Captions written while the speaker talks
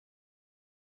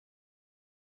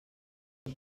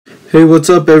Hey, what's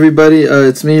up, everybody?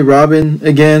 It's me, Robin,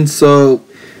 again. So,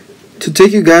 to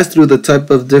take you guys through the type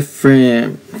of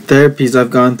different therapies I've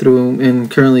gone through and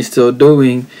currently still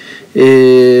doing,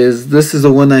 this is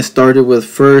the one I started with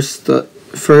first.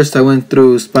 First, I went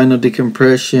through spinal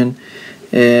decompression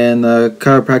and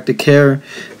chiropractic care.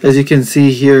 As you can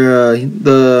see here,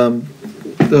 the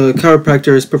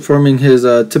chiropractor is performing his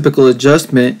typical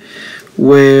adjustment,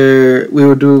 where we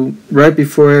would do right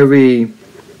before every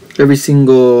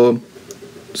single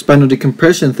spinal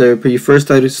decompression therapy.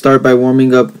 First, I'd start by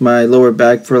warming up my lower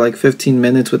back for like 15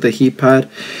 minutes with a heat pad,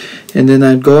 and then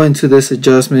I'd go into this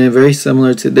adjustment very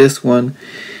similar to this one,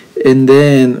 and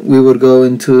then we would go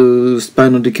into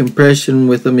spinal decompression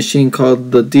with a machine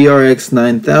called the DRX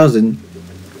 9000.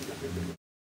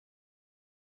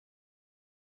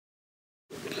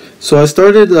 So I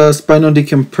started spinal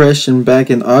decompression back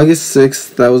in August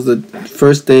 6th. That was the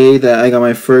first day that I got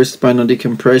my first spinal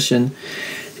decompression.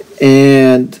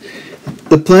 And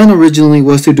the plan originally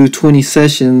was to do 20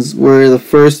 sessions, where the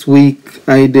first week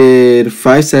I did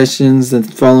 5 sessions, and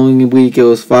the following week it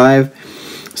was 5.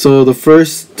 So the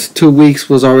first 2 weeks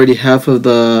was already half of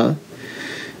the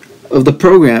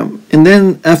program. And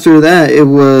then after that it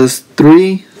was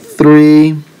 3,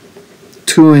 3,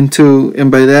 2 and 2, and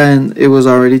by then it was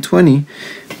already 20.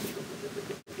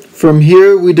 From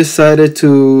here we decided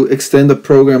to extend the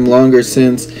program longer,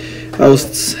 since I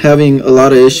was having a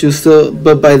lot of issues still,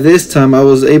 but by this time I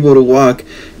was able to walk.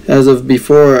 As of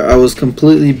before, I was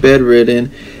completely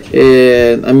bedridden,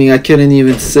 and I mean I couldn't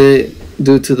even sit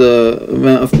due to the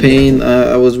amount of pain.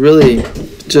 I was really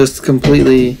just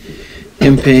completely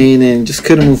in pain and just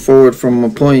couldn't move forward from a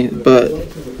point. But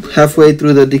halfway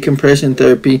through the decompression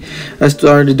therapy, I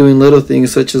started doing little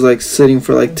things such as like sitting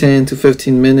for like 10 to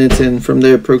 15 minutes, and from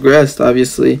there progressed,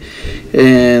 obviously.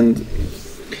 And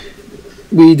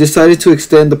we decided to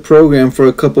extend the program for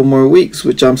a couple more weeks,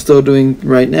 which I'm still doing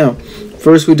right now.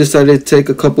 First, we decided to take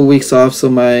a couple weeks off so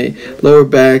my lower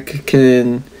back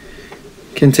can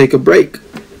take a break.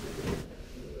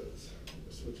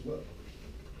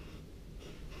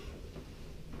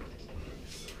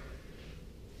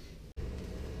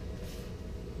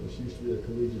 She used to be a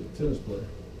collegiate tennis player.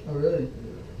 Oh, really?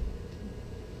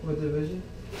 What division?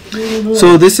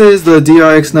 So this is the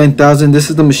DRX 9000. This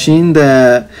is the machine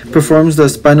that performs the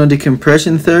spinal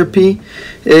decompression therapy.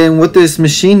 And what this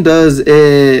machine does,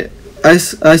 it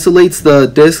isolates the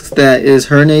disc that is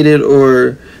herniated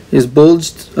or is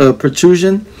bulged,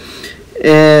 protrusion.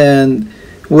 And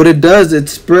what it does, it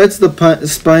spreads the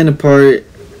spine apart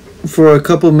for a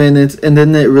couple minutes, and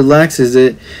then it relaxes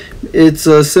it. It's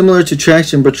similar to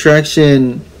traction, but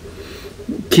traction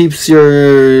keeps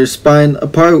your spine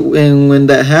apart, and when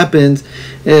that happens,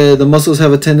 the muscles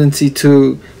have a tendency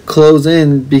to close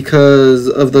in because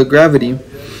of the gravity.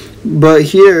 But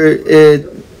here it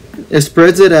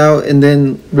spreads it out and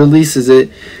then releases it,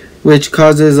 which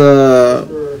causes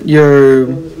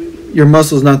your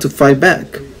muscles not to fight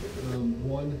back.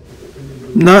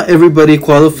 Not everybody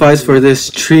qualifies for this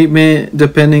treatment.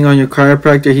 Depending on your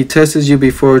chiropractor, he tests you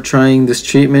before trying this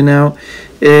treatment out.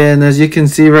 And as you can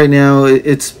see right now,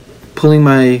 it's pulling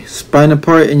my spine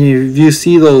apart, and if you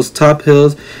see those top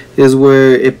hills is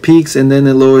where it peaks and then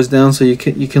it lowers down, so you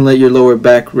can let your lower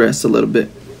back rest a little bit.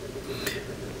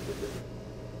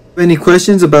 Any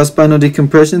questions about spinal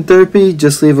decompression therapy,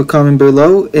 just leave a comment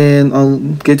below and I'll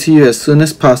get to you as soon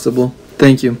as possible.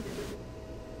 Thank you.